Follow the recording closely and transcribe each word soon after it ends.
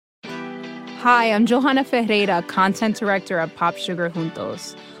Hi, I'm Johanna Ferreira, content director of Pop Sugar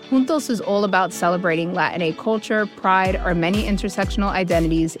Juntos. Juntos is all about celebrating Latinx culture, pride, our many intersectional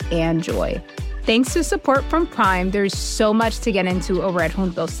identities, and joy. Thanks to support from Prime, there's so much to get into over at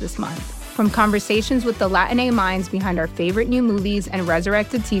Juntos this month. From conversations with the Latinx minds behind our favorite new movies and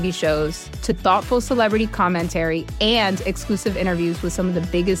resurrected TV shows, to thoughtful celebrity commentary and exclusive interviews with some of the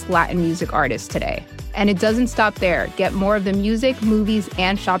biggest Latin music artists today. And it doesn't stop there. Get more of the music, movies,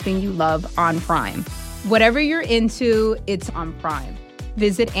 and shopping you love on Prime. Whatever you're into, it's on Prime.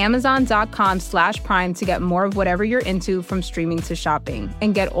 Visit Amazon.com/Prime to get more of whatever you're into, from streaming to shopping.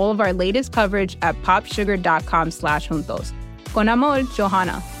 And get all of our latest coverage at popsugar.com/juntos. Con amor,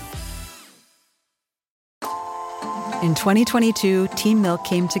 Johanna. In 2022, Team Milk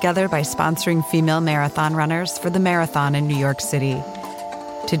came together by sponsoring female marathon runners for the marathon in New York City.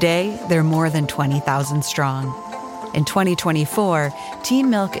 Today, they're more than 20,000 strong. In 2024, Team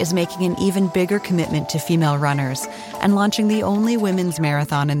Milk is making an even bigger commitment to female runners and launching the only women's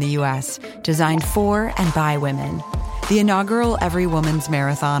marathon in the U.S. designed for and by women. The inaugural Every Woman's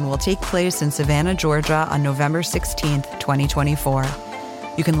Marathon will take place in Savannah, Georgia on November 16th, 2024.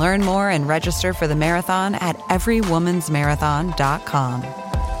 You can learn more and register for the marathon at everywomansmarathon.com.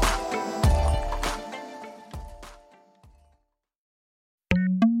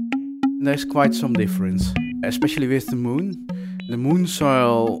 There's quite some difference, especially with the moon. The moon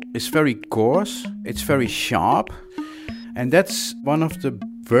soil is very coarse, it's very sharp, and that's one of the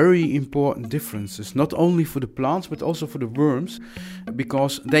very important differences, not only for the plants but also for the worms,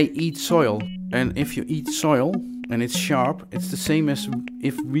 because they eat soil. And if you eat soil and it's sharp, it's the same as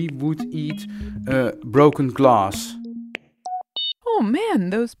if we would eat broken glass. Oh man,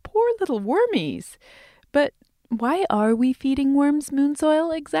 those poor little wormies. But why are we feeding worms moon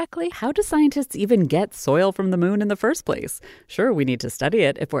soil exactly? How do scientists even get soil from the moon in the first place? Sure, we need to study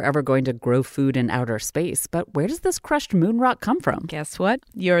it if we're ever going to grow food in outer space, but where does this crushed moon rock come from? Guess what?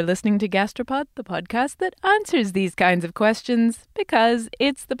 You're listening to Gastropod, the podcast that answers these kinds of questions, because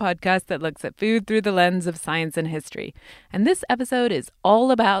it's the podcast that looks at food through the lens of science and history. And this episode is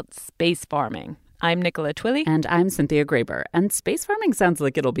all about space farming. I'm Nicola Twilley. And I'm Cynthia Graber. And space farming sounds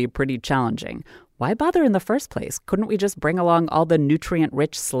like it'll be pretty challenging. Why bother in the first place? Couldn't we just bring along all the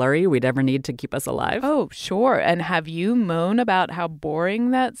nutrient-rich slurry we'd ever need to keep us alive? Oh, sure. And have you moan about how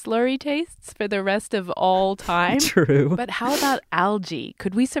boring that slurry tastes for the rest of all time? True. But how about algae?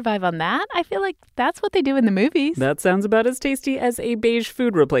 Could we survive on that? I feel like that's what they do in the movies. That sounds about as tasty as a beige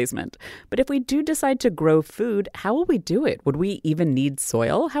food replacement. But if we do decide to grow food, how will we do it? Would we even need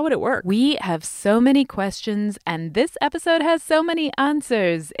soil? How would it work? We have so many questions, and this episode has so many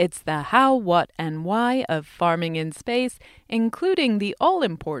answers. It's the how, what, and why of farming in space, including the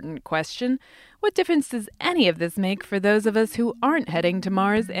all-important question, what difference does any of this make for those of us who aren't heading to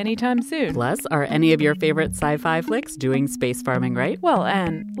Mars anytime soon? Plus, are any of your favorite sci-fi flicks doing space farming right? Well,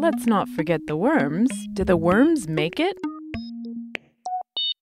 and let's not forget the worms. Do the worms make it?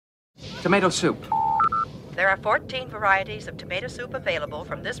 Tomato soup. There are 14 varieties of tomato soup available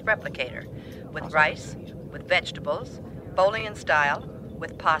from this replicator, with rice, with vegetables, Bolian style,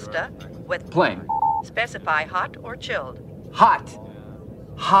 with pasta, with Plain. Specify hot or chilled. Hot.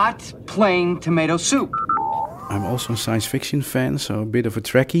 Hot, plain tomato soup. I'm also a science fiction fan, so a bit of a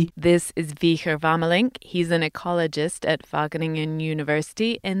Trekkie. This is Wieger Wamelink. He's an ecologist at Wageningen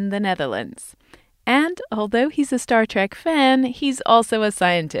University in the Netherlands. And although he's a Star Trek fan, he's also a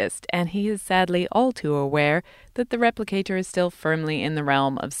scientist, and he is sadly all too aware that the replicator is still firmly in the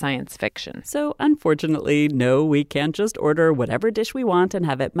realm of science fiction. So, unfortunately, no, we can't just order whatever dish we want and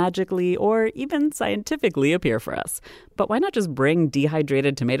have it magically or even scientifically appear for us. But why not just bring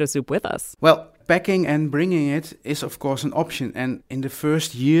dehydrated tomato soup with us? Well, packing and bringing it is of course an option, and in the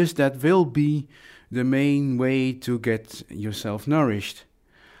first years that will be the main way to get yourself nourished.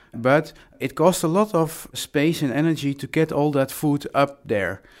 But it costs a lot of space and energy to get all that food up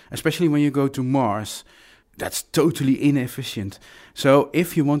there, especially when you go to Mars. That's totally inefficient. So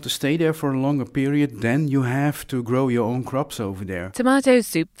if you want to stay there for a longer period, then you have to grow your own crops over there. Tomato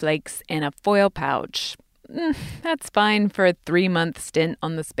soup flakes in a foil pouch. That's fine for a 3-month stint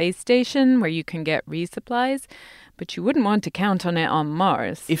on the space station where you can get resupplies, but you wouldn't want to count on it on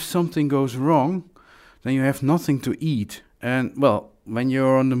Mars. If something goes wrong, then you have nothing to eat. And, well, when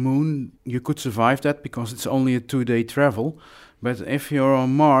you're on the moon, you could survive that because it's only a 2-day travel. But if you're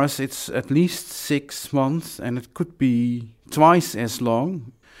on Mars, it's at least 6 months, and it could be twice as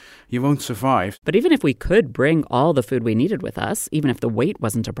long. you won't survive. But even if we could bring all the food we needed with us, even if the weight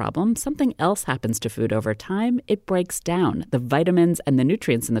wasn't a problem, something else happens to food over time. It breaks down. The vitamins and the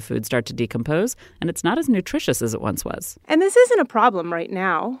nutrients in the food start to decompose, and it's not as nutritious as it once was. And this isn't a problem right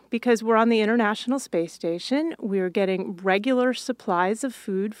now because we're on the International Space Station. We're getting regular supplies of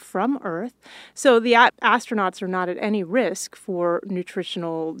food from Earth. So the astronauts are not at any risk for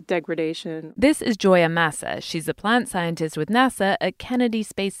nutritional degradation. This is Joya Massa. She's a plant scientist with NASA at Kennedy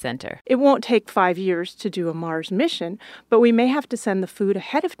Space Center. It won't take 5 years to do a Mars mission, but we may have to send the food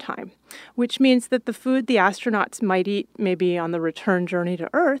ahead of time, which means that the food the astronauts might eat maybe on the return journey to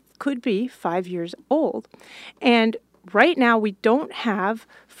Earth could be 5 years old. And right now, we don't have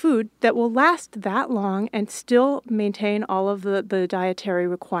food that will last that long and still maintain all of the dietary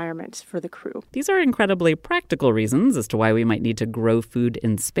requirements for the crew. These are incredibly practical reasons as to why we might need to grow food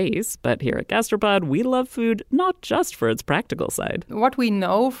in space. But here at Gastropod, we love food not just for its practical side. What we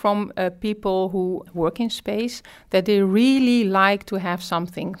know from people who work in space, that they really like to have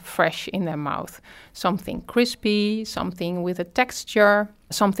something fresh in their mouth. Something crispy, something with a texture,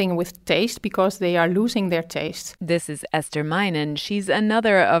 something with taste, because they are losing their taste. This is Esther Meinen. She's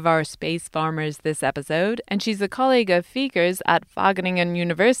another of our space farmers this episode, and she's a colleague of Fieger's at Wageningen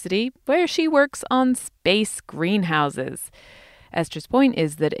University, where she works on space greenhouses. Esther's point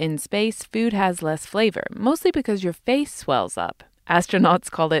is that in space, food has less flavor, mostly because your face swells up.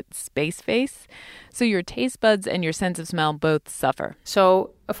 Astronauts call it space face. So your taste buds and your sense of smell both suffer.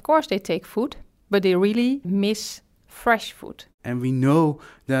 So, of course, they take food, but they really miss fresh food. And we know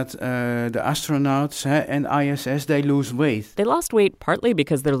that the astronauts and ISS, they lose weight. They lost weight partly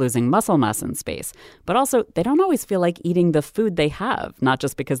because they're losing muscle mass in space, but also they don't always feel like eating the food they have, not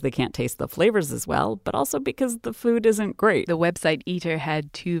just because they can't taste the flavors as well, but also because the food isn't great. The website Eater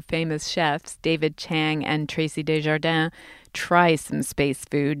had two famous chefs, David Chang and Tracy Desjardins, try some space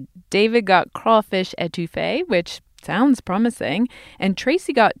food. David got crawfish etouffee, which sounds promising. And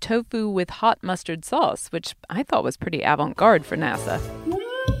Tracy got tofu with hot mustard sauce, which I thought was pretty avant-garde for NASA.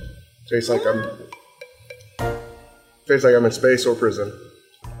 Tastes like I'm in space or prison.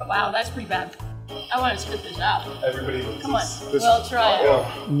 Wow, that's pretty bad. I want to spit this out. Everybody, come on, we'll try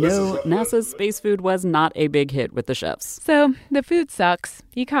it. No, NASA's space food was not a big hit with the chefs. So the food sucks.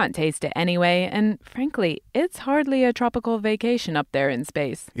 You can't taste it anyway. And frankly, it's hardly a tropical vacation up there in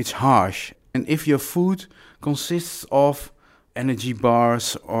space. It's harsh. And if your food consists of energy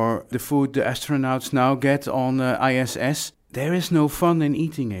bars or the food the astronauts now get on ISS, there is no fun in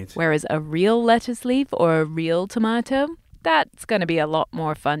eating it. Whereas a real lettuce leaf or a real tomato, that's going to be a lot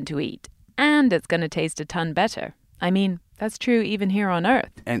more fun to eat. And it's going to taste a ton better. I mean, that's true even here on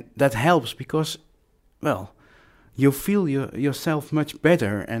Earth. And that helps because, well, you feel yourself much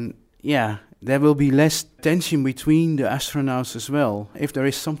better. And yeah, there will be less tension between the astronauts as well, if there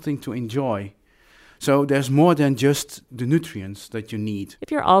is something to enjoy. So there's more than just the nutrients that you need.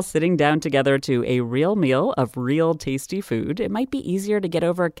 If you're all sitting down together to a real meal of real tasty food, it might be easier to get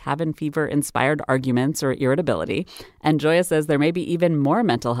over cabin fever-inspired arguments or irritability. And Joya says there may be even more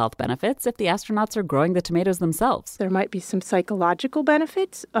mental health benefits if the astronauts are growing the tomatoes themselves. There might be some psychological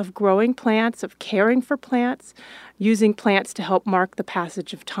benefits of growing plants, of caring for plants, using plants to help mark the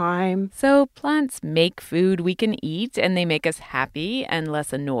passage of time. So plants make food we can eat, and they make us happy and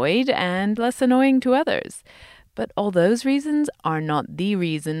less annoyed and less annoying to others. But all those reasons are not the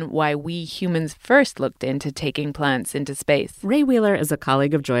reason why we humans first looked into taking plants into space. Ray Wheeler is a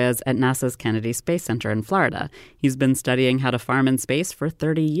colleague of Joya's at NASA's Kennedy Space Center in Florida. He's been studying how to farm in space for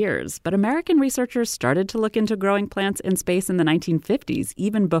 30 years, but American researchers started to look into growing plants in space in the 1950s,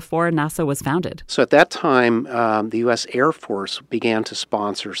 even before NASA was founded. So at that time, the U.S. Air Force began to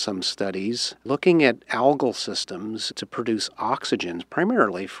sponsor some studies looking at algal systems to produce oxygen,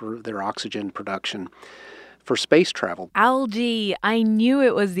 primarily for their oxygen production for space travel. Algae. I knew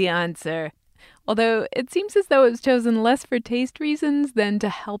it was the answer. Although it seems as though it was chosen less for taste reasons than to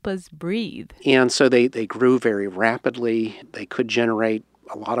help us breathe. And so they grew very rapidly. They could generate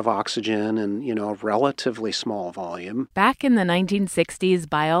a lot of oxygen in, a relatively small volume. Back in the 1960s,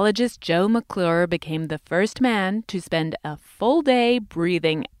 biologist Joe McClure became the first man to spend a full day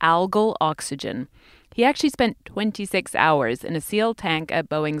breathing algal oxygen. He actually spent 26 hours in a sealed tank at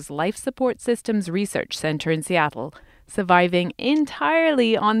Boeing's Life Support Systems Research Center in Seattle, surviving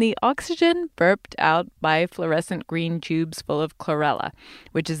entirely on the oxygen burped out by fluorescent green tubes full of chlorella,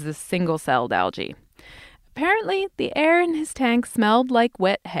 which is the single-celled algae. Apparently, the air in his tank smelled like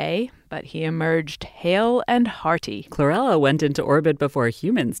wet hay, but he emerged hale and hearty. Chlorella went into orbit before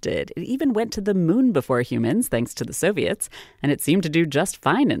humans did. It even went to the moon before humans, thanks to the Soviets, and it seemed to do just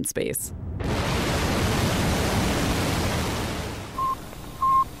fine in space.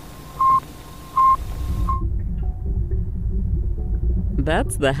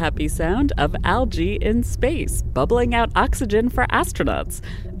 That's the happy sound of algae in space, bubbling out oxygen for astronauts.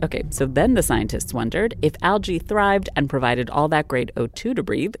 Okay, so then the scientists wondered, if algae thrived and provided all that great O2 to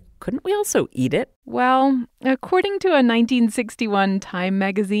breathe, couldn't we also eat it? Well, according to a 1961 Time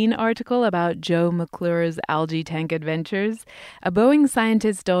magazine article about Joe McClure's algae tank adventures, a Boeing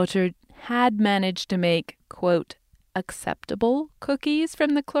scientist's daughter had managed to make, quote, acceptable cookies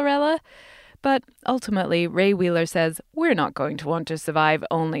from the chlorella. But ultimately, Ray Wheeler says we're not going to want to survive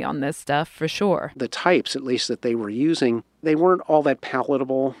only on this stuff for sure. The types, at least, that they were using, they weren't all that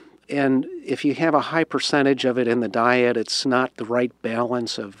palatable. And if you have a high percentage of it in the diet, it's not the right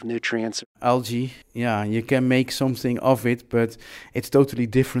balance of nutrients. Algae, yeah, you can make something of it, but it's totally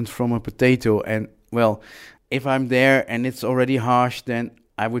different from a potato. And, well, if I'm there and it's already harsh, then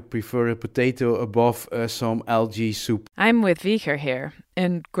I would prefer a potato above some algae soup. I'm with Wieger here.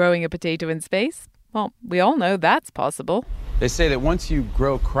 And growing a potato in space? Well, we all know that's possible. They say that once you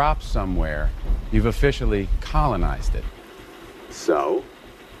grow crops somewhere, you've officially colonized it. So,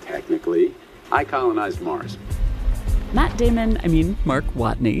 technically, I colonized Mars. Mark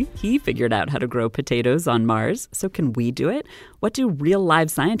Watney, he figured out how to grow potatoes on Mars. So can we do it? What do real live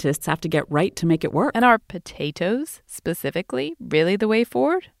scientists have to get right to make it work? And are potatoes, specifically, really the way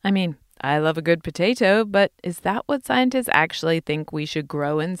forward? I mean, I love a good potato, but is that what scientists actually think we should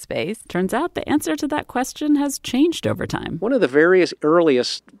grow in space? Turns out the answer to that question has changed over time. One of the various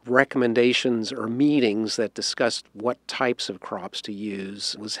earliest recommendations or meetings that discussed what types of crops to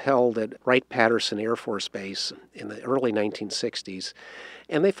use was held at Wright-Patterson Air Force Base in the early 1960s.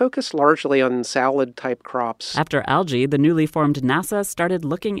 And they focused largely on salad-type crops. After algae, the newly formed NASA started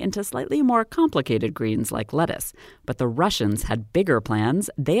looking into slightly more complicated greens like lettuce. But the Russians had bigger plans.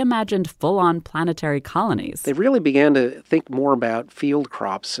 They imagined full-on planetary colonies. They really began to think more about field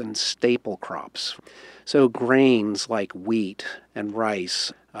crops and staple crops. So grains like wheat and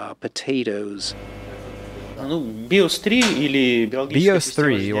rice, potatoes. BIOS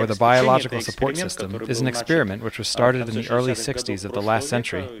 3, or the Biological Support System, is an experiment which was started in the early 60s of the last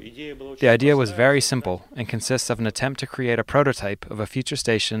century. The idea was very simple and consists of an attempt to create a prototype of a future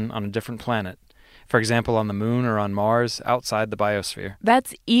station on a different planet. For example, on the Moon or on Mars, outside the biosphere.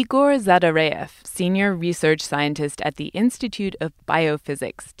 That's Igor Zadarev, senior research scientist at the Institute of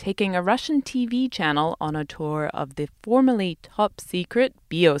Biophysics, taking a Russian TV channel on a tour of the formerly top-secret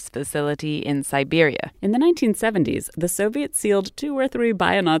BIOS facility in Siberia. In the 1970s, the Soviets sealed 2 or 3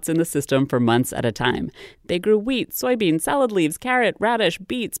 bionauts in the system for months at a time. They grew wheat, soybean, salad leaves, carrot, radish,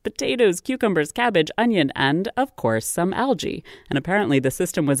 beets, potatoes, cucumbers, cabbage, onion, and, of course, some algae. And apparently the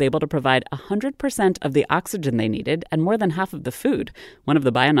system was able to provide 100% of the oxygen they needed and more than half of the food. One of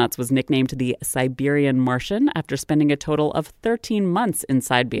the bionauts was nicknamed the Siberian Martian after spending a total of 13 months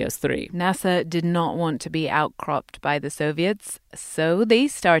inside BIOS 3. NASA did not want to be outcropped by the Soviets, so they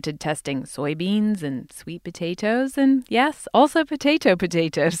started testing soybeans and sweet potatoes and, yes, also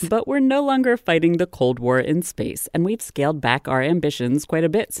potatoes. But we're no longer fighting the Cold War in space, and we've scaled back our ambitions quite a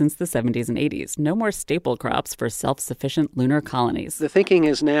bit since the 70s and 80s. No more staple crops for self-sufficient lunar colonies. The thinking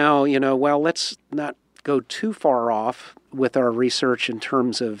is now, let's not go too far off with our research in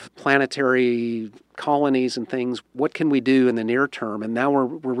terms of planetary colonies and things. What can we do in the near term? And now we're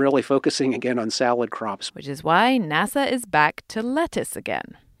really focusing again on salad crops. Which is why NASA is back to lettuce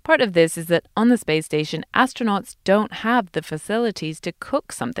again. Part of this is that on the space station, astronauts don't have the facilities to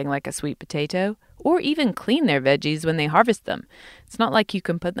cook something like a sweet potato or even clean their veggies when they harvest them. It's not like you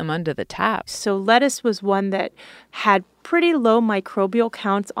can put them under the tap. So lettuce was one that had pretty low microbial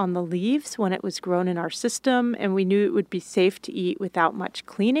counts on the leaves when it was grown in our system, and we knew it would be safe to eat without much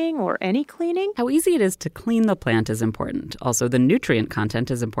cleaning or any cleaning. How easy it is to clean the plant is important. Also, the nutrient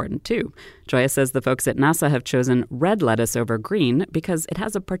content is important too. Joya says the folks at NASA have chosen red lettuce over green because it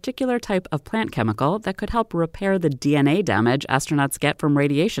has a particular type of plant chemical that could help repair the DNA damage astronauts get from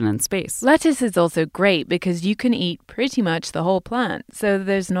radiation in space. Lettuce is also great because you can eat pretty much the whole plant, so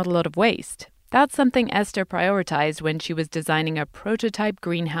there's not a lot of waste. That's something Esther prioritized when she was designing a prototype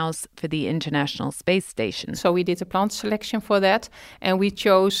greenhouse for the International Space Station. So we did a plant selection for that, and we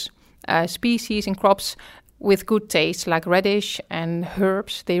chose species and crops with good taste, like radish and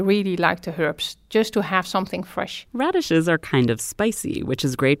herbs. They really like the herbs, just to have something fresh. Radishes are kind of spicy, which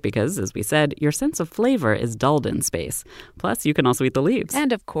is great because, as we said, your sense of flavor is dulled in space. Plus, you can also eat the leaves.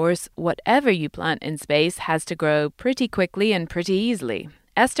 And of course, whatever you plant in space has to grow pretty quickly and pretty easily.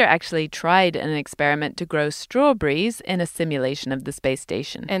 Esther actually tried an experiment to grow strawberries in a simulation of the space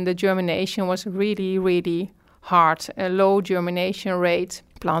station. And the germination was really, really hard, a low germination rate.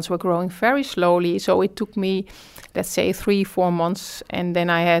 Plants were growing very slowly, so it took me, let's say, 3-4 months, and then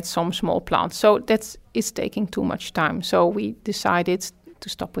I had some small plants. So that is taking too much time. So we decided to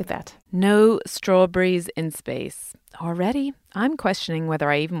stop with that. No strawberries in space. Already, I'm questioning whether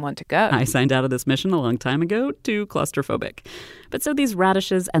I even want to go. I signed out of this mission a long time ago, too claustrophobic. But so these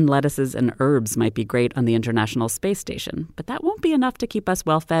radishes and lettuces and herbs might be great on the International Space Station, but that won't be enough to keep us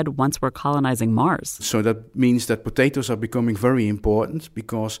well-fed once we're colonizing Mars. So that means that potatoes are becoming very important,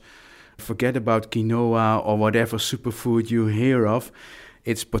 because forget about quinoa or whatever superfood you hear of,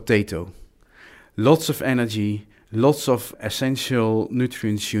 it's potato. Lots of energy, lots of essential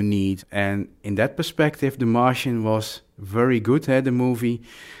nutrients you need. And in that perspective, The Martian was very good, the movie,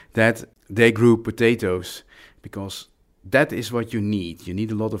 that they grew potatoes, because that is what you need. You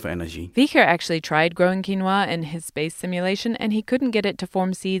need a lot of energy. Wieger actually tried growing quinoa in his space simulation, and he couldn't get it to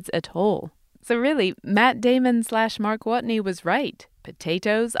form seeds at all. So really, Matt Damon/Mark Watney was right.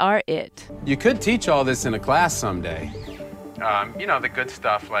 Potatoes are it. You could teach all this in a class someday. The good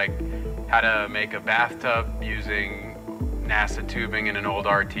stuff like how to make a bathtub using NASA tubing in an old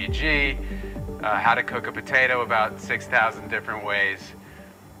RTG, how to cook a potato about 6,000 different ways.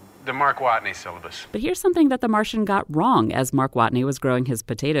 The Mark Watney syllabus. But here's something that the Martian got wrong as Mark Watney was growing his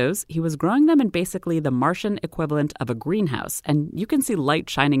potatoes. He was growing them in basically the Martian equivalent of a greenhouse, and you can see light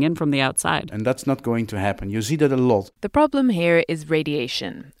shining in from the outside. And that's not going to happen. You see that a lot. The problem here is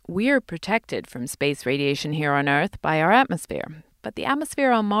radiation. We're protected from space radiation here on Earth by our atmosphere. But the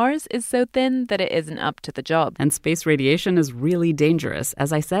atmosphere on Mars is so thin that it isn't up to the job. And space radiation is really dangerous.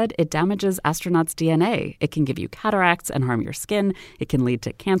 As I said, it damages astronauts' DNA. It can give you cataracts and harm your skin. It can lead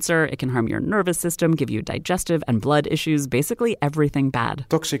to cancer. It can harm your nervous system, give you digestive and blood issues, basically everything bad.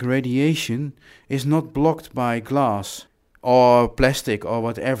 Toxic radiation is not blocked by glass or plastic or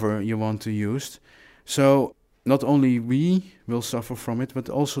whatever you want to use. So not only we will suffer from it, but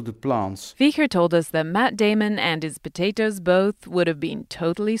also the plants. Wieger told us that Matt Damon and his potatoes both would have been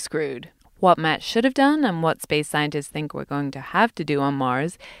totally screwed. What Matt should have done, and what space scientists think we're going to have to do on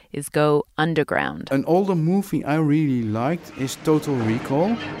Mars, is go underground. An older movie I really liked is Total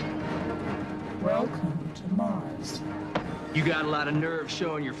Recall. Welcome to Mars. You got a lot of nerve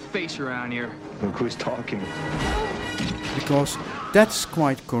showing your face around here. Look who's talking. Because that's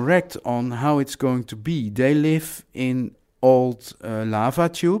quite correct on how it's going to be. They live in old lava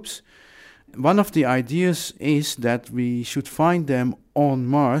tubes. One of the ideas is that we should find them on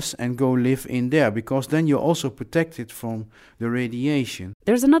Mars and go live in there, because then you're also protected from the radiation.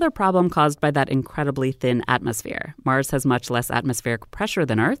 There's another problem caused by that incredibly thin atmosphere. Mars has much less atmospheric pressure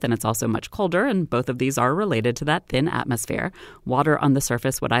than Earth, and it's also much colder, and both of these are related to that thin atmosphere. Water on the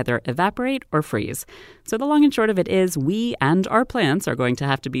surface would either evaporate or freeze. So the long and short of it is, we and our plants are going to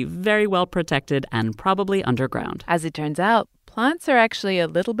have to be very well protected and probably underground. As it turns out, plants are actually a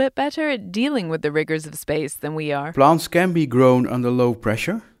little bit better at dealing with the rigors of space than we are. Plants can be grown under low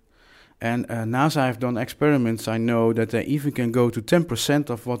pressure. And NASA have done experiments, I know, that they even can go to 10%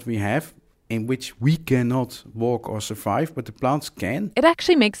 of what we have, in which we cannot walk or survive, but the plants can. It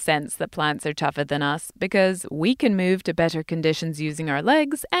actually makes sense that plants are tougher than us, because we can move to better conditions using our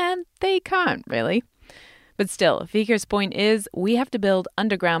legs, and they can't, really. But still, Wieger's point is we have to build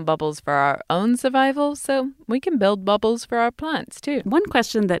underground bubbles for our own survival, so we can build bubbles for our plants, too. One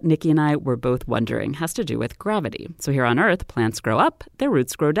question that Nikki and I were both wondering has to do with gravity. So here on Earth, plants grow up, their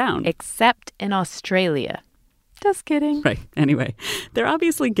roots grow down. Except in Australia. Just kidding. Right. Anyway, they're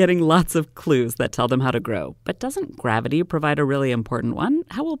obviously getting lots of clues that tell them how to grow. But doesn't gravity provide a really important one?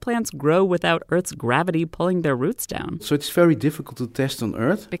 How will plants grow without Earth's gravity pulling their roots down? So it's very difficult to test on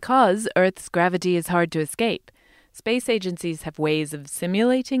Earth. Because Earth's gravity is hard to escape. Space agencies have ways of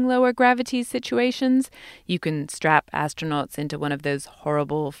simulating lower gravity situations. You can strap astronauts into one of those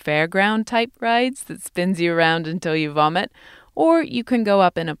horrible fairground type rides that spins you around until you vomit. Or you can go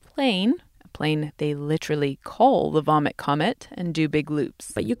up in a plane they literally call the Vomit Comet, and do big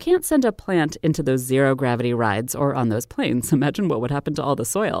loops. But you can't send a plant into those zero-gravity rides or on those planes. Imagine what would happen to all the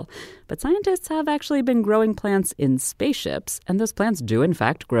soil. But scientists have actually been growing plants in spaceships, and those plants do, in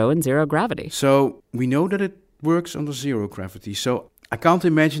fact, grow in zero gravity. So we know that it works under zero gravity. So I can't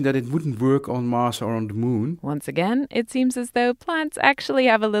imagine that it wouldn't work on Mars or on the Moon. Once again, it seems as though plants actually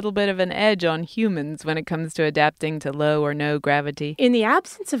have a little bit of an edge on humans when it comes to adapting to low or no gravity. In the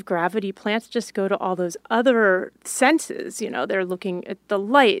absence of gravity, plants just go to all those other senses. You know, they're looking at the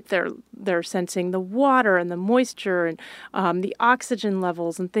light, they're sensing the water and the moisture and the oxygen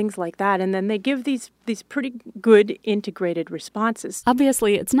levels and things like that. And then they give these pretty good integrated responses.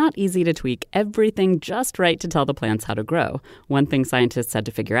 Obviously, it's not easy to tweak everything just right to tell the plants how to grow. One thing scientists scientists had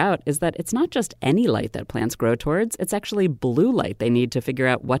to figure out is that it's not just any light that plants grow towards, it's actually blue light they need to figure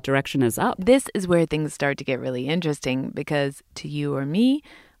out what direction is up. This is where things start to get really interesting because to you or me,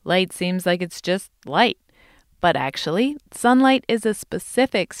 light seems like it's just light. But actually, sunlight is a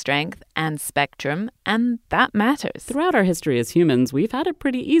specific strength and spectrum, and that matters. Throughout our history as humans, we've had it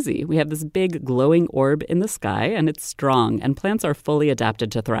pretty easy. We have this big glowing orb in the sky, and it's strong, and plants are fully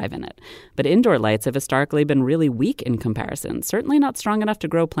adapted to thrive in it. But indoor lights have historically been really weak in comparison, certainly not strong enough to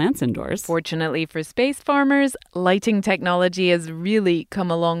grow plants indoors. Fortunately for space farmers, lighting technology has really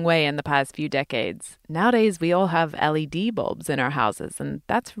come a long way in the past few decades. Nowadays, we all have LED bulbs in our houses, and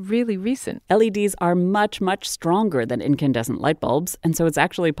that's really recent. LEDs are much stronger than incandescent light bulbs, and so it's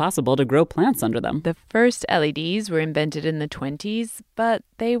actually possible to grow plants under them. The first LEDs were invented in the 1920s, but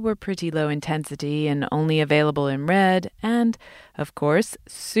they were pretty low intensity and only available in red and, of course,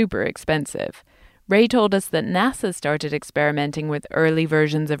 super expensive. Ray told us that NASA started experimenting with early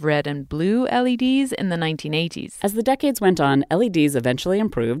versions of red and blue LEDs in the 1980s. As the decades went on, LEDs eventually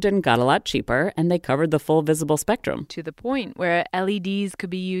improved and got a lot cheaper, and they covered the full visible spectrum. To the point where LEDs could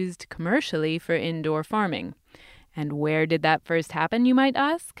be used commercially for indoor farming. And where did that first happen, you might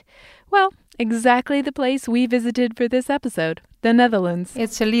ask? Well, exactly the place we visited for this episode, the Netherlands.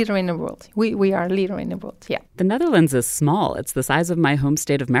 It's a leader in the world. We are a leader in the world, yeah. The Netherlands is small. It's the size of my home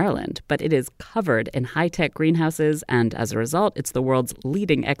state of Maryland, but it is covered in high-tech greenhouses, and as a result, it's the world's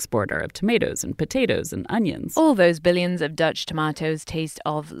leading exporter of tomatoes and potatoes and onions. All those billions of Dutch tomatoes taste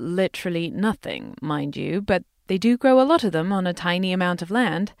of literally nothing, mind you, but they do grow a lot of them on a tiny amount of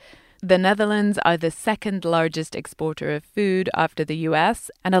land. The Netherlands are the second largest exporter of food after the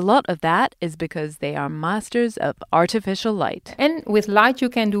US, and a lot of that is because they are masters of artificial light. And with light you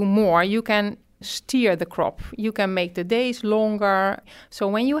can do more. You can steer the crop. You can make the days longer. So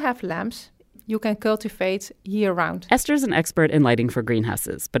when you have lamps, you can cultivate year-round. Esther's an expert in lighting for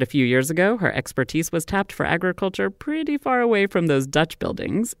greenhouses, but a few years ago, her expertise was tapped for agriculture pretty far away from those Dutch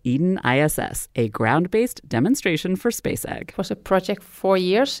buildings, Eden ISS, a ground-based demonstration for space ag. It was a project for 4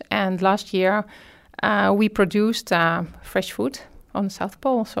 years, and last year we produced fresh food on the South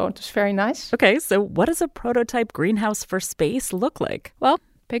Pole, so it was very nice. Okay, so what does a prototype greenhouse for space look like? Well,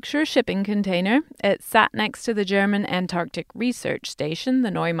 picture a shipping container. It sat next to the German Antarctic Research Station, the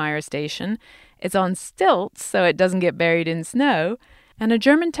Neumayer Station. It's on stilts so it doesn't get buried in snow. And a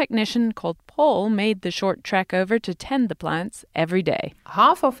German technician called Paul made the short trek over to tend the plants every day.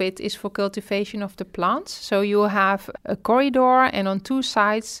 Half of it is for cultivation of the plants. So you have a corridor, and on two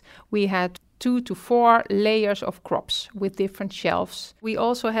sides we had 2 to 4 layers of crops with different shelves. We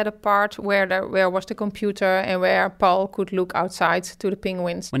also had a part where was the computer and where Paul could look outside to the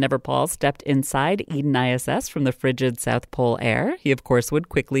penguins. Whenever Paul stepped inside Eden ISS from the frigid South Pole air, he of course would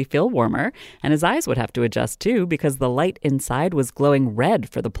quickly feel warmer, and his eyes would have to adjust too because the light inside was glowing red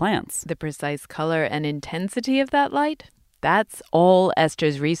for the plants. The precise color and intensity of that light, that's all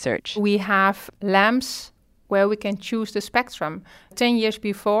Esther's research. We have lamps where we can choose the spectrum. 10 years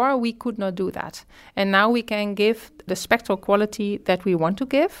before, we could not do that. And now we can give the spectral quality that we want to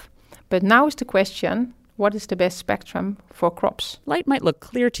give. But now is the question, what is the best spectrum for crops? Light might look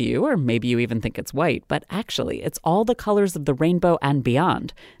clear to you, or maybe you even think it's white, but actually it's all the colors of the rainbow and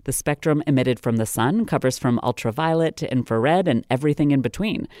beyond. The spectrum emitted from the sun covers from ultraviolet to infrared and everything in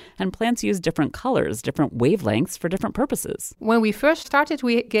between. And plants use different colors, different wavelengths for different purposes. When we first started,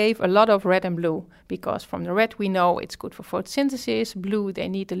 we gave a lot of red and blue, because from the red we know it's good for photosynthesis. Blue, they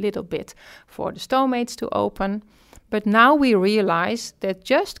need a little bit for the stomates to open. But now we realize that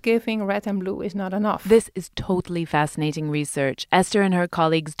just giving red and blue is not enough. This is totally fascinating research. Esther and her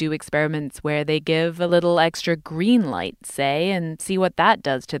colleagues do experiments where they give a little extra green light, say, and see what that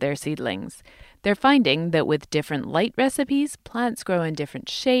does to their seedlings. They're finding that with different light recipes, plants grow in different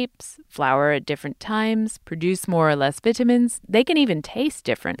shapes, flower at different times, produce more or less vitamins. They can even taste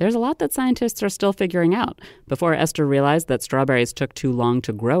different. There's a lot that scientists are still figuring out. Before Esther realized that strawberries took too long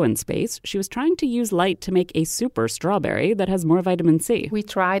to grow in space, she was trying to use light to make a super strawberry that has more vitamin C. We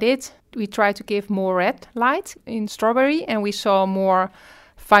tried it. We tried to give more red light in strawberry, and we saw more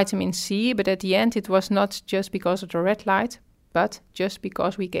vitamin C. But at the end, it was not just because of the red light, but just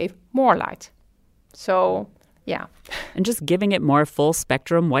because we gave more light. So, yeah. And just giving it more full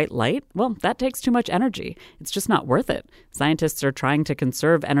spectrum white light, well, that takes too much energy. It's just not worth it. Scientists are trying to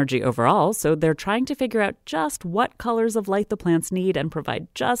conserve energy overall, so they're trying to figure out just what colors of light the plants need and provide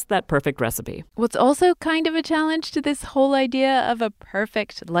just that perfect recipe. What's also kind of a challenge to this whole idea of a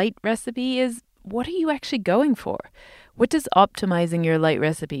perfect light recipe is, what are you actually going for? What does optimizing your light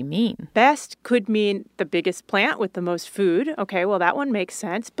recipe mean? Best could mean the biggest plant with the most food. Okay, well, that one makes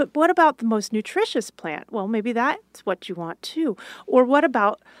sense. But what about the most nutritious plant? Well, maybe that's what you want too. Or what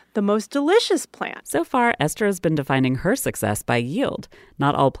about the most delicious plant? So far, Esther has been defining her success by yield.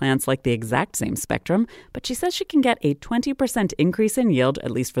 Not all plants like the exact same spectrum, but she says she can get a 20% increase in yield,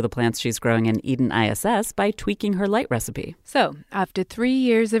 at least for the plants she's growing in Eden ISS, by tweaking her light recipe. So, after 3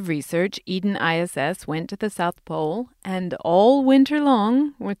 years of research, Eden ISS went to the South Pole, and all winter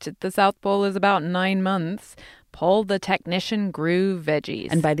long, which at the South Pole is about 9 months, Paul the technician grew veggies.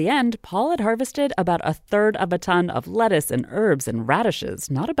 And by the end, Paul had harvested about 1/3 of a ton of lettuce and herbs and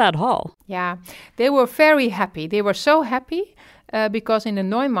radishes. Not a bad haul. Yeah, they were very happy. They were so happy because in the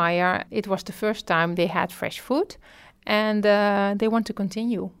Neumeier, it was the first time they had fresh food, and they want to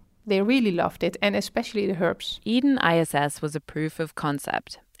continue. They really loved it, and especially the herbs. Eden ISS was a proof of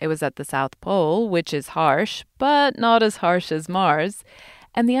concept. It was at the South Pole, which is harsh, but not as harsh as Mars.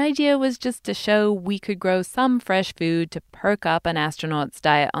 And the idea was just to show we could grow some fresh food to perk up an astronaut's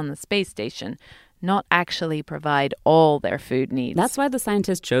diet on the space station, not actually provide all their food needs. That's why the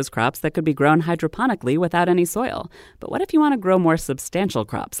scientists chose crops that could be grown hydroponically without any soil. But what if you want to grow more substantial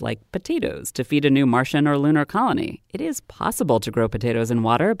crops, like potatoes, to feed a new Martian or lunar colony? It is possible to grow potatoes in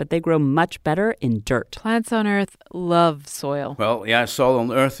water, but they grow much better in dirt. Plants on Earth love soil. Well, yeah, soil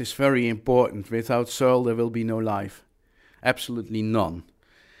on Earth is very important. Without soil, there will be no life. Absolutely none.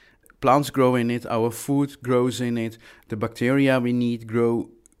 Plants grow in it, our food grows in it, the bacteria we need grow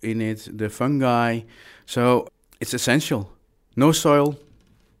in it, the fungi. So it's essential. No soil,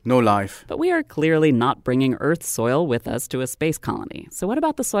 no life. But we are clearly not bringing Earth's soil with us to a space colony. So what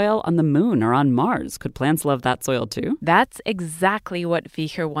about the soil on the moon or on Mars? Could plants love that soil too? That's exactly what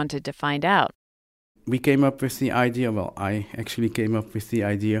Wieger wanted to find out. We came up with the idea, well, I actually came up with the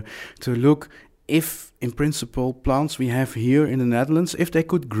idea to look if, in principle, plants we have here in the Netherlands, if they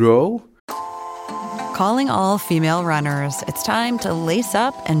could grow. Calling all female runners, it's time to lace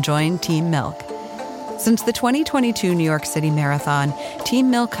up and join Team Milk. Since the 2022 New York City Marathon, Team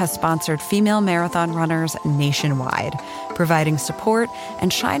Milk has sponsored female marathon runners nationwide, providing support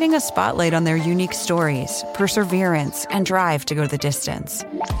and shining a spotlight on their unique stories, perseverance, and drive to go the distance.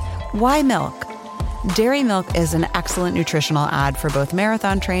 Why milk? Dairy milk is an excellent nutritional add for both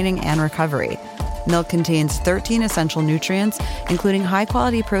marathon training and recovery. Milk contains 13 essential nutrients, including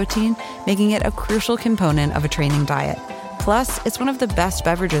high-quality protein, making it a crucial component of a training diet. Plus, it's one of the best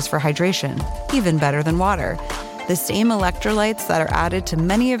beverages for hydration, even better than water. The same electrolytes that are added to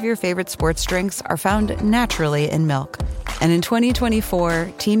many of your favorite sports drinks are found naturally in milk. And in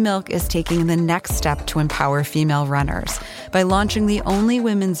 2024, Team Milk is taking the next step to empower female runners by launching the only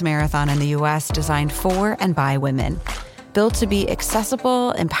women's marathon in the U.S. designed for and by women. Built to be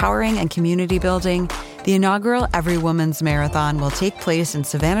accessible, empowering, and community building, the inaugural Every Woman's Marathon will take place in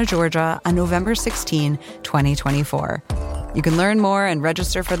Savannah, Georgia on November 16, 2024. You can learn more and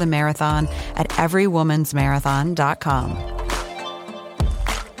register for the marathon at everywomansmarathon.com.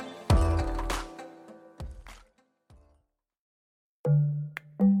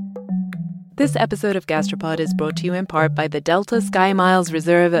 This episode of Gastropod is brought to you in part by the Delta Sky Miles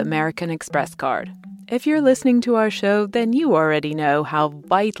Reserve American Express card. If you're listening to our show, then you already know how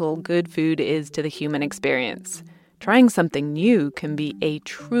vital good food is to the human experience. Trying something new can be a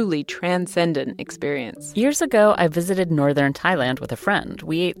truly transcendent experience. Years ago, I visited northern Thailand with a friend.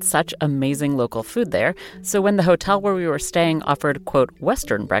 We ate such amazing local food there. So when the hotel where we were staying offered, quote,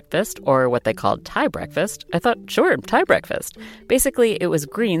 Western breakfast, or what they called Thai breakfast, I thought, sure, Thai breakfast. Basically, it was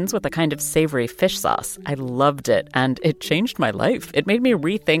greens with a kind of savory fish sauce. I loved it, and it changed my life. It made me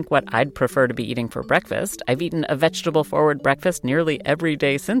rethink what I'd prefer to be eating for breakfast. I've eaten a vegetable-forward breakfast nearly every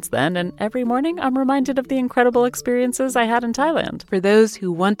day since then, and every morning I'm reminded of the incredible experiences I had in Thailand. For those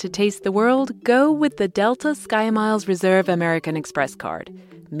who want to taste the world, go with the Delta Sky Miles Reserve American Express card,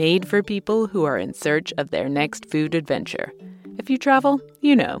 made for people who are in search of their next food adventure. If you travel,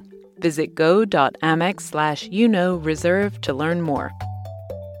 you know. Visit go.amex/reserve to learn more.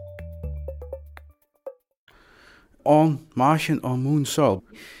 On Martian or moon soil.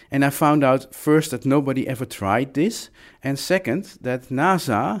 And I found out first that nobody ever tried this, and second that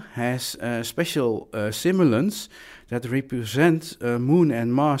NASA has special simulants that represent moon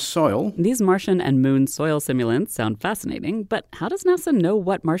and Mars soil. These Martian and moon soil simulants sound fascinating, but how does NASA know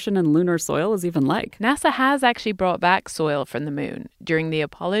what Martian and lunar soil is even like? NASA has actually brought back soil from the moon. During the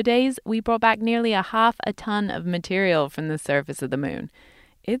Apollo days, we brought back nearly 1/2 ton of material from the surface of the moon.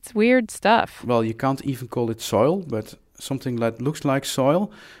 It's weird stuff. Well, you can't even call it soil, but something that looks like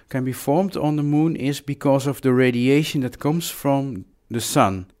soil can be formed on the moon is because of the radiation that comes from the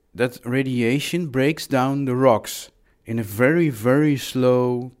sun. That radiation breaks down the rocks in a very, very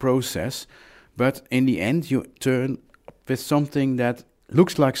slow process. But in the end, you turn up with something that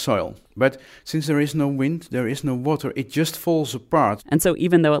looks like soil. But since there is no wind, there is no water, it just falls apart. And so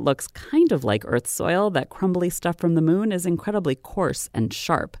even though it looks kind of like Earth soil, that crumbly stuff from the moon is incredibly coarse and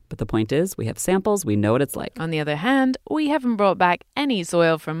sharp. But the point is, we have samples, we know what it's like. On the other hand, we haven't brought back any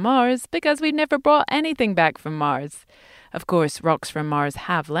soil from Mars because we've never brought anything back from Mars. Of course, rocks from Mars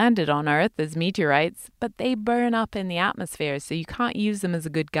have landed on Earth as meteorites, but they burn up in the atmosphere, so you can't use them as a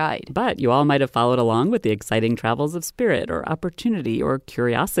good guide. But you all might have followed along with the exciting travels of Spirit or Opportunity or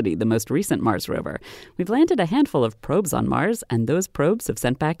Curiosity, the most recent Mars rover. We've landed a handful of probes on Mars, and those probes have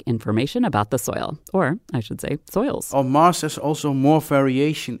sent back information about the soil. Or, I should say, soils. On Mars, there's also more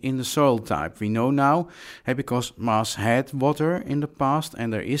variation in the soil type. We know now, because Mars had water in the past,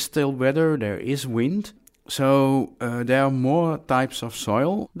 and there is still weather, there is wind. So there are more types of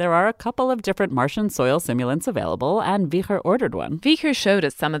soil. There are a couple of different Martian soil simulants available, and Wieger ordered one. Wieger showed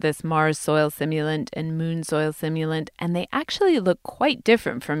us some of this Mars soil simulant and moon soil simulant, and they actually look quite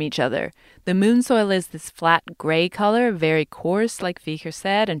different from each other. The moon soil is this flat gray color, very coarse, like Wieger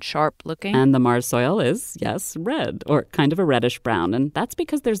said, and sharp looking. And the Mars soil is, yes, red, or kind of a reddish brown, and that's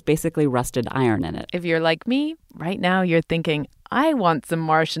because there's basically rusted iron in it. If you're like me, right now you're thinking, I want some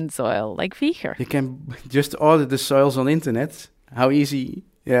Martian soil, like Wieger. You can just order the soils on internet. How easy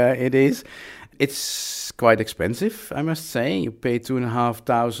it is. It's quite expensive, I must say. You pay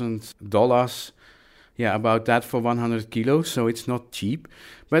 $2,500. Yeah, about that for 100 kilos, so it's not cheap.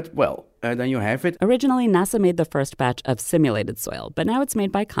 But, well, then you have it. Originally, NASA made the first batch of simulated soil, but now it's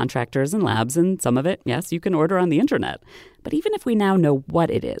made by contractors and labs, and some of it, yes, you can order on the internet. But even if we now know what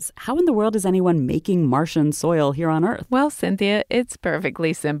it is, how in the world is anyone making Martian soil here on Earth? Well, Cynthia, it's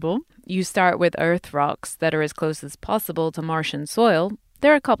perfectly simple. You start with Earth rocks that are as close as possible to Martian soil.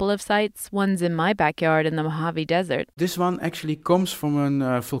 There are a couple of sites. One's in my backyard in the Mojave Desert. This one actually comes from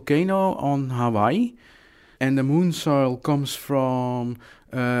a volcano on Hawaii. And the moon soil comes from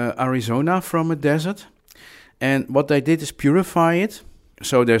Arizona, from a desert. And what they did is purify it.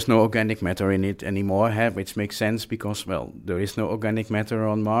 So there's no organic matter in it anymore, which makes sense because, well, there is no organic matter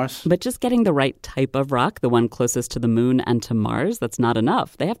on Mars. But just getting the right type of rock, the one closest to the moon and to Mars, that's not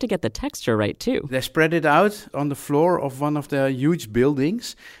enough. They have to get the texture right, too. They spread it out on the floor of one of their huge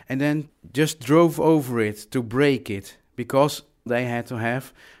buildings and then just drove over it to break it because they had to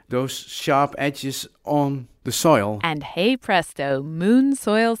have those sharp edges on the soil. And hey presto, moon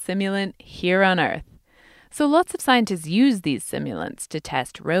soil simulant here on Earth. So lots of scientists use these simulants to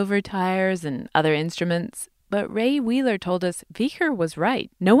test rover tires and other instruments. But Ray Wheeler told us Wieger was right.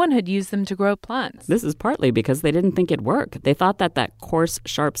 No one had used them to grow plants. This is partly because they didn't think it'd work. They thought that coarse,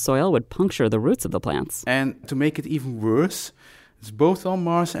 sharp soil would puncture the roots of the plants. And to make it even worse, it's both on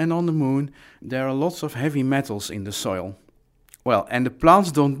Mars and on the moon, there are lots of heavy metals in the soil. Well, and the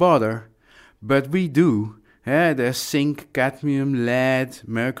plants don't bother, but we do. There's zinc, cadmium, lead,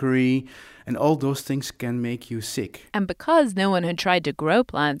 mercury, and all those things can make you sick. And because no one had tried to grow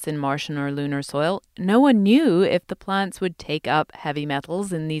plants in Martian or lunar soil, no one knew if the plants would take up heavy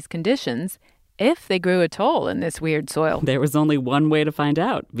metals in these conditions, if they grew at all in this weird soil. There was only one way to find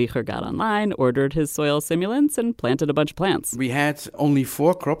out. Wieger got online, ordered his soil simulants, and planted a bunch of plants. We had only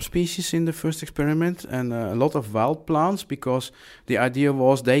 4 crop species in the first experiment and a lot of wild plants because the idea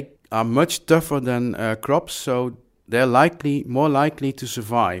was they are much tougher than crops, so they're more likely to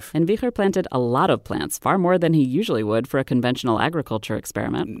survive. And Wieger planted a lot of plants, far more than he usually would for a conventional agriculture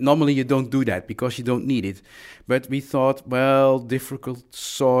experiment. Normally you don't do that because you don't need it. But we thought, well, difficult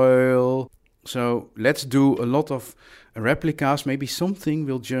soil. So let's do a lot of replicas. Maybe something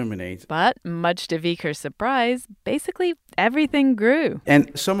will germinate. But much to Wieger's surprise, basically everything grew.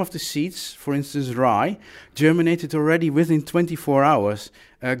 And some of the seeds, for instance rye, germinated already within 24 hours.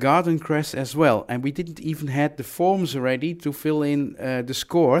 Garden cress as well. And we didn't even have the forms ready to fill in the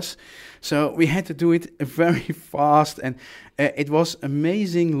scores. So we had to do it very fast. And it was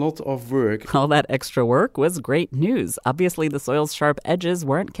amazing lot of work. All that extra work was great news. Obviously, the soil's sharp edges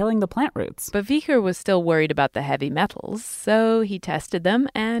weren't killing the plant roots. But Wieger was still worried about the heavy metals. So he tested them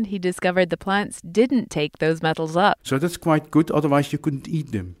and he discovered the plants didn't take those metals up. So that's quite good. Otherwise, you couldn't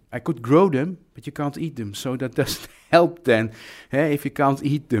eat them. I could grow them, but you can't eat them. So that doesn't help then, if you can't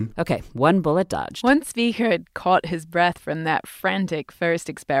eat them. Okay, one bullet dodged. Once Wieger had caught his breath from that frantic first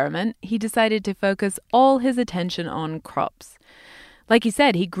experiment, he decided to focus all his attention on crops. Like he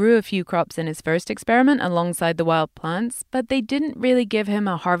said, he grew a few crops in his first experiment alongside the wild plants, but they didn't really give him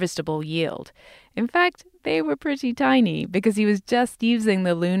a harvestable yield. In fact, they were pretty tiny because he was just using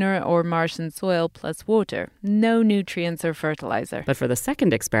the lunar or Martian soil plus water. No nutrients or fertilizer. But for the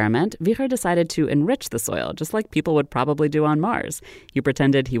second experiment, Wieger decided to enrich the soil, just like people would probably do on Mars. He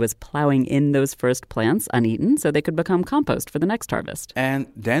pretended he was plowing in those first plants uneaten so they could become compost for the next harvest. And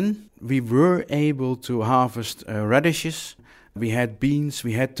then we were able to harvest radishes. We had beans,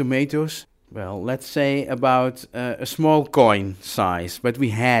 we had tomatoes. Well, let's say about a small coin size, but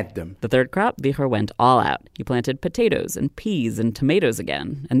we had them. The third crop, Wieger went all out. He planted potatoes and peas and tomatoes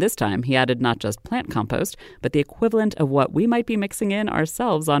again. And this time, he added not just plant compost, but the equivalent of what we might be mixing in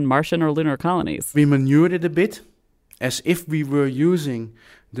ourselves on Martian or lunar colonies. We manured it a bit, as if we were using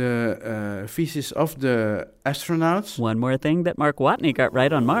the feces of the astronauts. One more thing that Mark Watney got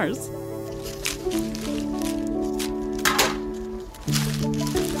right on Mars.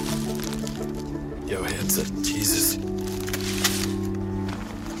 Yo, hands up, Jesus.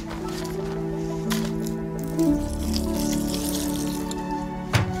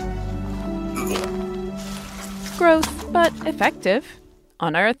 Gross, but effective.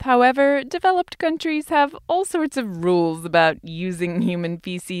 On Earth, however, developed countries have all sorts of rules about using human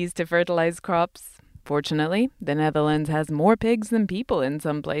feces to fertilize crops. Fortunately, the Netherlands has more pigs than people in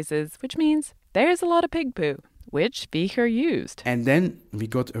some places, which means there's a lot of pig poo, which Wieger used. And then we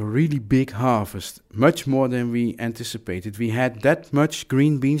got a really big harvest, much more than we anticipated. We had that much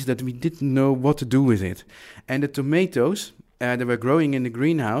green beans that we didn't know what to do with it. And the tomatoes, they were growing in the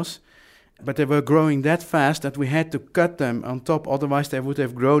greenhouse, but they were growing that fast that we had to cut them on top, otherwise they would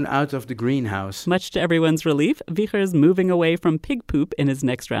have grown out of the greenhouse. Much to everyone's relief, Wieger is moving away from pig poop in his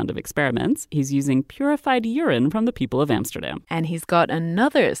next round of experiments. He's using purified urine from the people of Amsterdam. And he's got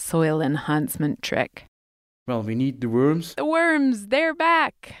another soil enhancement trick. Well, we need the worms. The worms, they're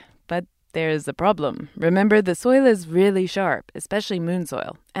back. But there's a problem. Remember, the soil is really sharp, especially moon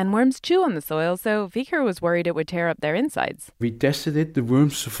soil. And worms chew on the soil, so Wieger was worried it would tear up their insides. We tested it. The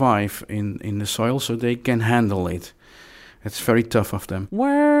worms survive in the soil, so they can handle it. It's very tough of them.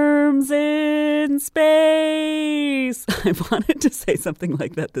 Worms in space! I wanted to say something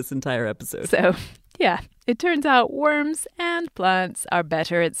like that this entire episode. So, yeah, it turns out worms and plants are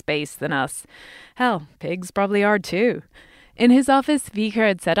better at space than us. Hell, pigs probably are too. In his office, Wieger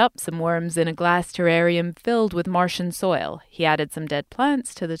had set up some worms in a glass terrarium filled with Martian soil. He added some dead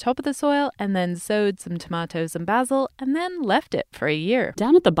plants to the top of the soil and then sowed some tomatoes and basil and then left it for a year.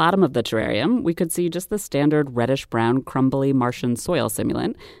 Down at the bottom of the terrarium, we could see just the standard reddish-brown, crumbly Martian soil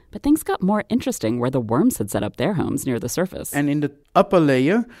simulant. But things got more interesting where the worms had set up their homes near the surface. And in the upper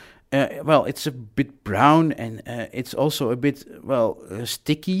layer, it's a bit brown and it's also a bit,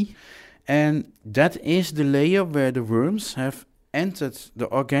 sticky. And that is the layer where the worms have entered the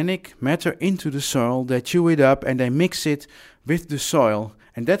organic matter into the soil. They chew it up and they mix it with the soil.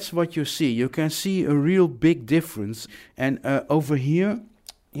 And that's what you see. You can see a real big difference. And over here,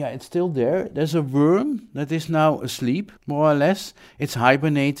 it's still there. There's a worm that is now asleep, more or less. It's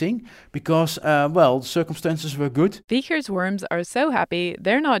hibernating because, circumstances were good. Wieger's worms are so happy,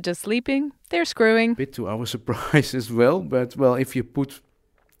 they're not just sleeping, they're screwing. A bit to our surprise as well. But, if you put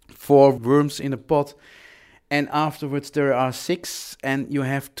 4 worms in a pot and afterwards there are 6 and you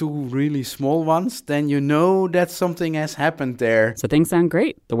have 2 really small ones, then you know that something has happened there. So things sound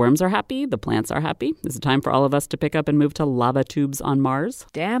great. The worms are happy. The plants are happy. Is it time for all of us to pick up and move to lava tubes on Mars?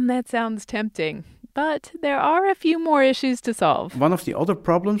 Damn, that sounds tempting. But there are a few more issues to solve. One of the other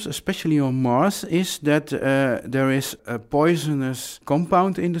problems, especially on Mars, is that there is a poisonous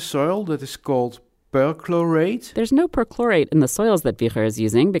compound in the soil that is called perchlorate. There's no perchlorate in the soils that Wieger is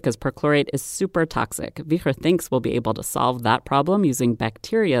using because perchlorate is super toxic. Wieger thinks we'll be able to solve that problem using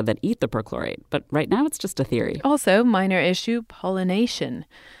bacteria that eat the perchlorate, but right now it's just a theory. Also, minor issue, pollination.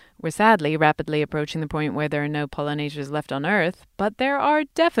 We're sadly rapidly approaching the point where there are no pollinators left on Earth, but there are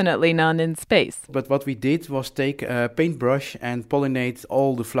definitely none in space. But what we did was take a paintbrush and pollinate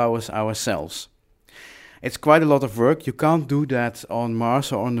all the flowers ourselves. It's quite a lot of work. You can't do that on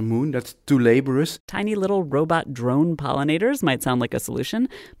Mars or on the moon. That's too laborious. Tiny little robot drone pollinators might sound like a solution,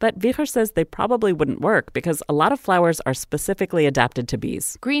 but Wieger says they probably wouldn't work because a lot of flowers are specifically adapted to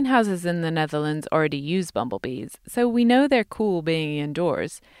bees. Greenhouses in the Netherlands already use bumblebees, so we know they're cool being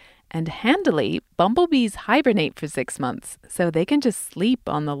indoors. And handily, bumblebees hibernate for 6 months, so they can just sleep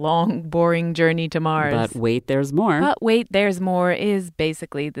on the long, boring journey to Mars. But wait, there's more. But wait, there's more is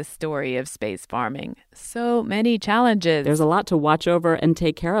basically the story of space farming. So many challenges. There's a lot to watch over and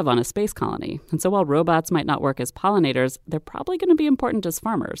take care of on a space colony. And so while robots might not work as pollinators, they're probably going to be important as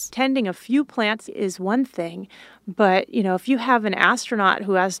farmers. Tending a few plants is one thing, but, if you have an astronaut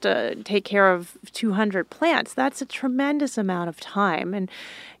who has to take care of 200 plants, that's a tremendous amount of time. And,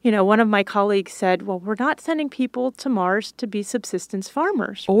 One of my colleagues said, well, we're not sending people to Mars to be subsistence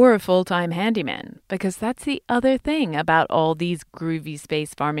farmers. Or full-time handymen, because that's the other thing about all these groovy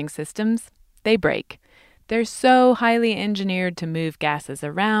space farming systems. They break. They're so highly engineered to move gases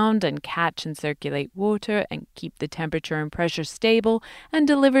around and catch and circulate water and keep the temperature and pressure stable and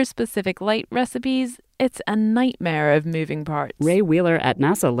deliver specific light recipes. It's a nightmare of moving parts. Ray Wheeler at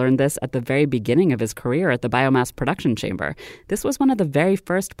NASA learned this at the very beginning of his career at the Biomass Production Chamber. This was one of the very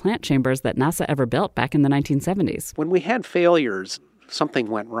first plant chambers that NASA ever built back in the 1970s. When we had failures, something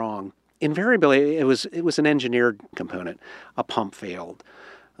went wrong. Invariably, it was an engineered component. A pump failed.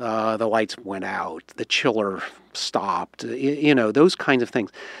 The lights went out, the chiller stopped, those kinds of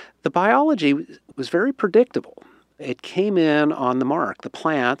things. The biology was very predictable. It came in on the mark. The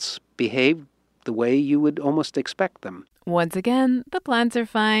plants behaved the way you would almost expect them. Once again, the plants are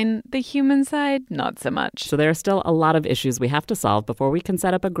fine. The human side, not so much. So there are still a lot of issues we have to solve before we can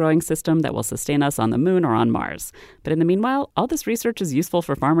set up a growing system that will sustain us on the moon or on Mars. But in the meanwhile, all this research is useful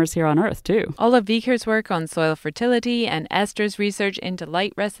for farmers here on Earth, too. All of Wieger's work on soil fertility and Esther's research into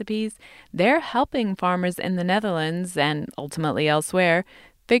light recipes, they're helping farmers in the Netherlands and ultimately elsewhere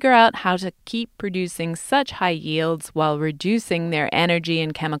figure out how to keep producing such high yields while reducing their energy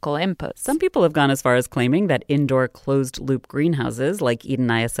and chemical inputs. Some people have gone as far as claiming that indoor closed-loop greenhouses like Eden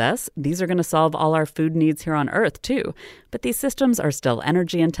ISS, these are going to solve all our food needs here on Earth, too. But these systems are still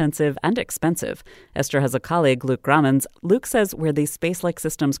energy-intensive and expensive. Esther has a colleague, Luc Grammens. Luc says where these space-like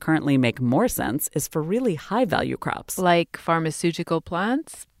systems currently make more sense is for really high-value crops. Like pharmaceutical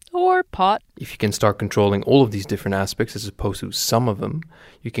plants? Or pot. If you can start controlling all of these different aspects as opposed to some of them,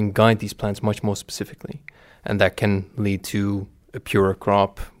 you can guide these plants much more specifically. And that can lead to a purer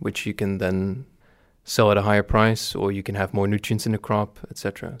crop, which you can then sell at a higher price, or you can have more nutrients in the crop,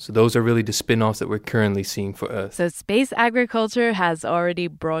 etc. So those are really the spin-offs that we're currently seeing for Earth. So space agriculture has already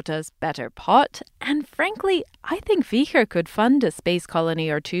brought us better pot. And frankly, I think Wieger could fund a space colony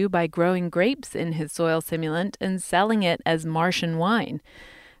or two by growing grapes in his soil simulant and selling it as Martian wine.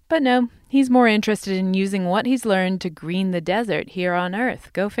 But no, he's more interested in using what he's learned to green the desert here on Earth.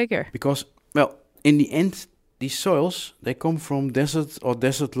 Go figure. Because, well, in the end, these soils, they come from desert or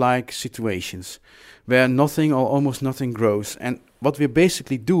desert-like situations where nothing or almost nothing grows. And what we're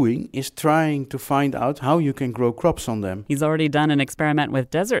basically doing is trying to find out how you can grow crops on them. He's already done an experiment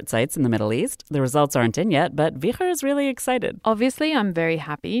with desert sites in the Middle East. The results aren't in yet, but Wieger is really excited. Obviously, I'm very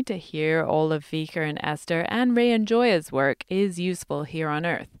happy to hear all of Wieger and Esther and Ray and Joya's work is useful here on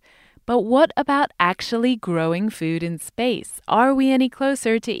Earth. But what about actually growing food in space? Are we any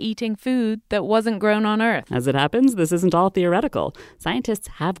closer to eating food that wasn't grown on Earth? As it happens, this isn't all theoretical. Scientists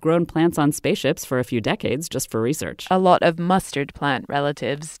have grown plants on spaceships for a few decades just for research. A lot of mustard plant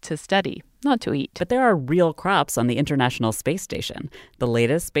relatives to study, not to eat. But there are real crops on the International Space Station. The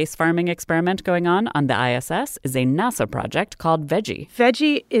latest space farming experiment going on the ISS is a NASA project called Veggie.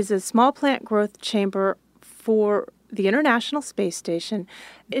 Veggie is a small plant growth chamber for the International Space Station.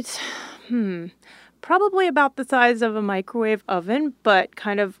 It's probably about the size of a microwave oven, but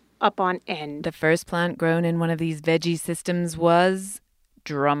kind of up on end. The first plant grown in one of these veggie systems was,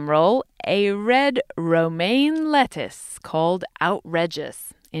 drumroll, a red romaine lettuce called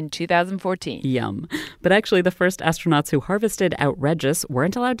Outrageous in 2014. Yum. But actually, the first astronauts who harvested Outrageous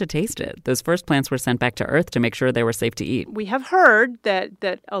weren't allowed to taste it. Those first plants were sent back to Earth to make sure they were safe to eat. We have heard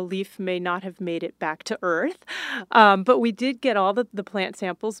that a leaf may not have made it back to Earth, but we did get all the plant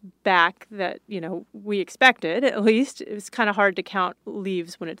samples back that, we expected, at least. It was kind of hard to count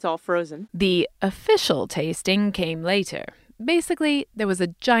leaves when it's all frozen. The official tasting came later. Basically, there was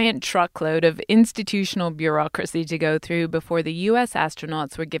a giant truckload of institutional bureaucracy to go through before the U.S.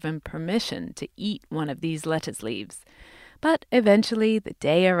 astronauts were given permission to eat one of these lettuce leaves. But eventually, the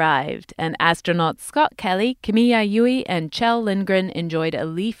day arrived, and astronauts Scott Kelly, Camilla Yui, and Kjell Lindgren enjoyed a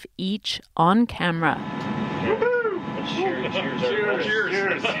leaf each on camera. Cheers, cheers,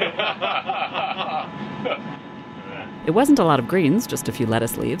 cheers. It wasn't a lot of greens, just a few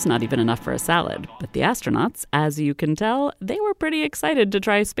lettuce leaves, not even enough for a salad. But the astronauts, as you can tell, they were pretty excited to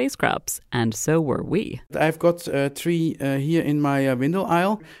try space crops, and so were we. I've got 3 here in my window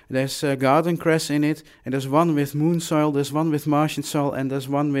aisle. There's garden cress in it, and there's one with moon soil, there's one with Martian soil, and there's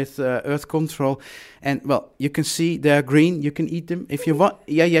one with earth control. And, well, you can see they're green. You can eat them if you want.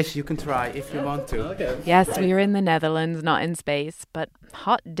 Yes, you can try if you want to. Okay. Yes, we are in the Netherlands, not in space, but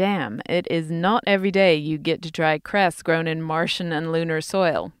hot damn, it is not every day you get to try cress grown in Martian and lunar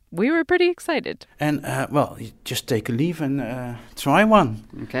soil. We were pretty excited. And, you just take a leaf and try one.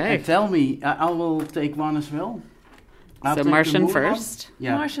 Okay. And tell me, I will take one as well. So Martian first?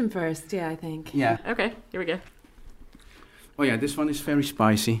 Yeah. Martian first, yeah, I think. Yeah. Okay, here we go. Oh yeah, this one is very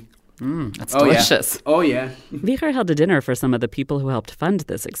spicy. That's delicious. Yeah. Oh, yeah. Wieger held a dinner for some of the people who helped fund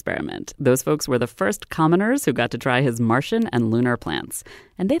this experiment. Those folks were the first commoners who got to try his Martian and lunar plants.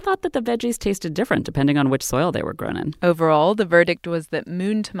 And they thought that the veggies tasted different depending on which soil they were grown in. Overall, the verdict was that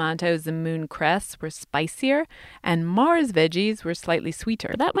moon tomatoes and moon cress were spicier, and Mars veggies were slightly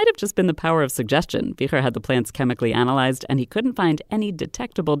sweeter. That might have just been the power of suggestion. Wieger had the plants chemically analyzed, and he couldn't find any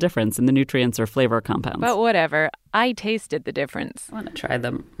detectable difference in the nutrients or flavor compounds. But whatever. I tasted the difference. I want to try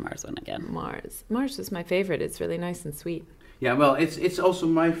the Mars one again. Mars is my favorite. It's really nice and sweet. Yeah, well, it's also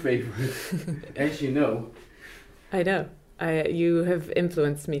my favorite, as you know. I know. You have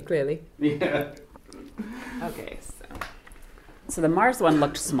influenced me, clearly. Yeah. Okay, so the Mars one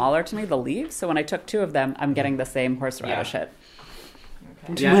looked smaller to me, the leaves. So when I took 2 of them, I'm getting the same horseradish hit.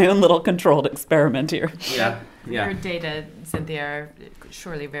 Okay. Do my own little controlled experiment here. Yeah. Your data, Cynthia, are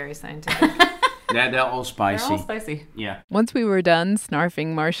surely very scientific. Yeah, they're all spicy. They're all spicy. Yeah. Once we were done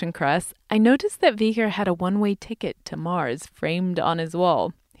snarfing Martian cress, I noticed that Wieger had a one-way ticket to Mars framed on his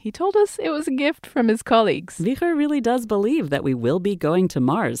wall. He told us it was a gift from his colleagues. Wieger really does believe that we will be going to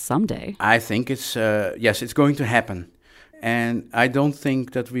Mars someday. I think it's going to happen. And I don't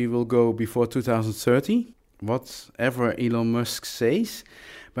think that we will go before 2030, whatever Elon Musk says.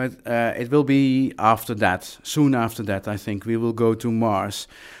 But it will be after that, soon after that, I think we will go to Mars.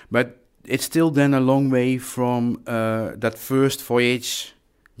 But it's still then a long way from that first voyage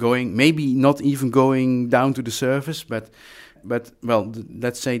going, maybe not even going down to the surface, but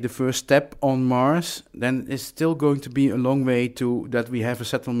let's say the first step on Mars, then it's still going to be a long way to that we have a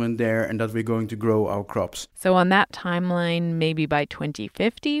settlement there and that we're going to grow our crops. So on that timeline, maybe by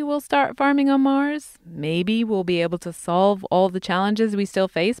 2050 we'll start farming on Mars? Maybe we'll be able to solve all the challenges we still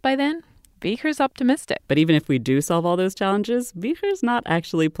face by then? Wieger's optimistic. But even if we do solve all those challenges, Wieger's not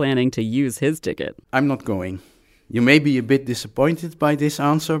actually planning to use his ticket. I'm not going. You may be a bit disappointed by this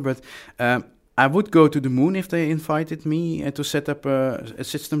answer, but I would go to the moon if they invited me to set up a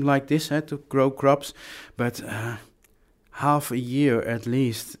system like this to grow crops. But half a year at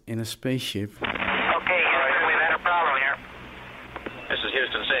least in a spaceship. Okay, Houston, we've had a problem here. This is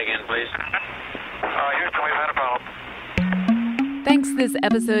Houston. Say again, please. Houston, we've had a problem. Thanks this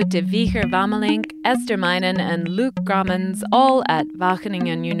episode to Wieger Vamelink, Esther Meinen, and Luc Grammens, all at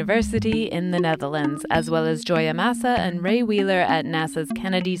Wageningen University in the Netherlands, as well as Joya Massa and Ray Wheeler at NASA's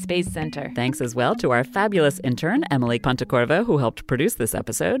Kennedy Space Center. Thanks as well to our fabulous intern, Emily Pontecorvo, who helped produce this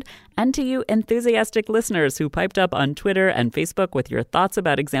episode, and to you enthusiastic listeners who piped up on Twitter and Facebook with your thoughts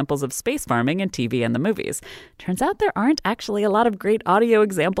about examples of space farming in TV and the movies. Turns out there aren't actually a lot of great audio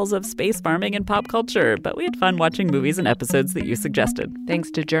examples of space farming in pop culture, but we had fun watching movies and episodes that you suggested.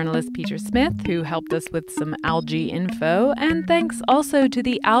 Thanks to journalist Peter Smith, who helped us with some algae info, and thanks also to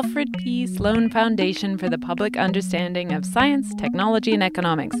the Alfred P. Sloan Foundation for the Public Understanding of Science, Technology, and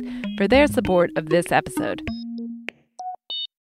Economics for their support of this episode.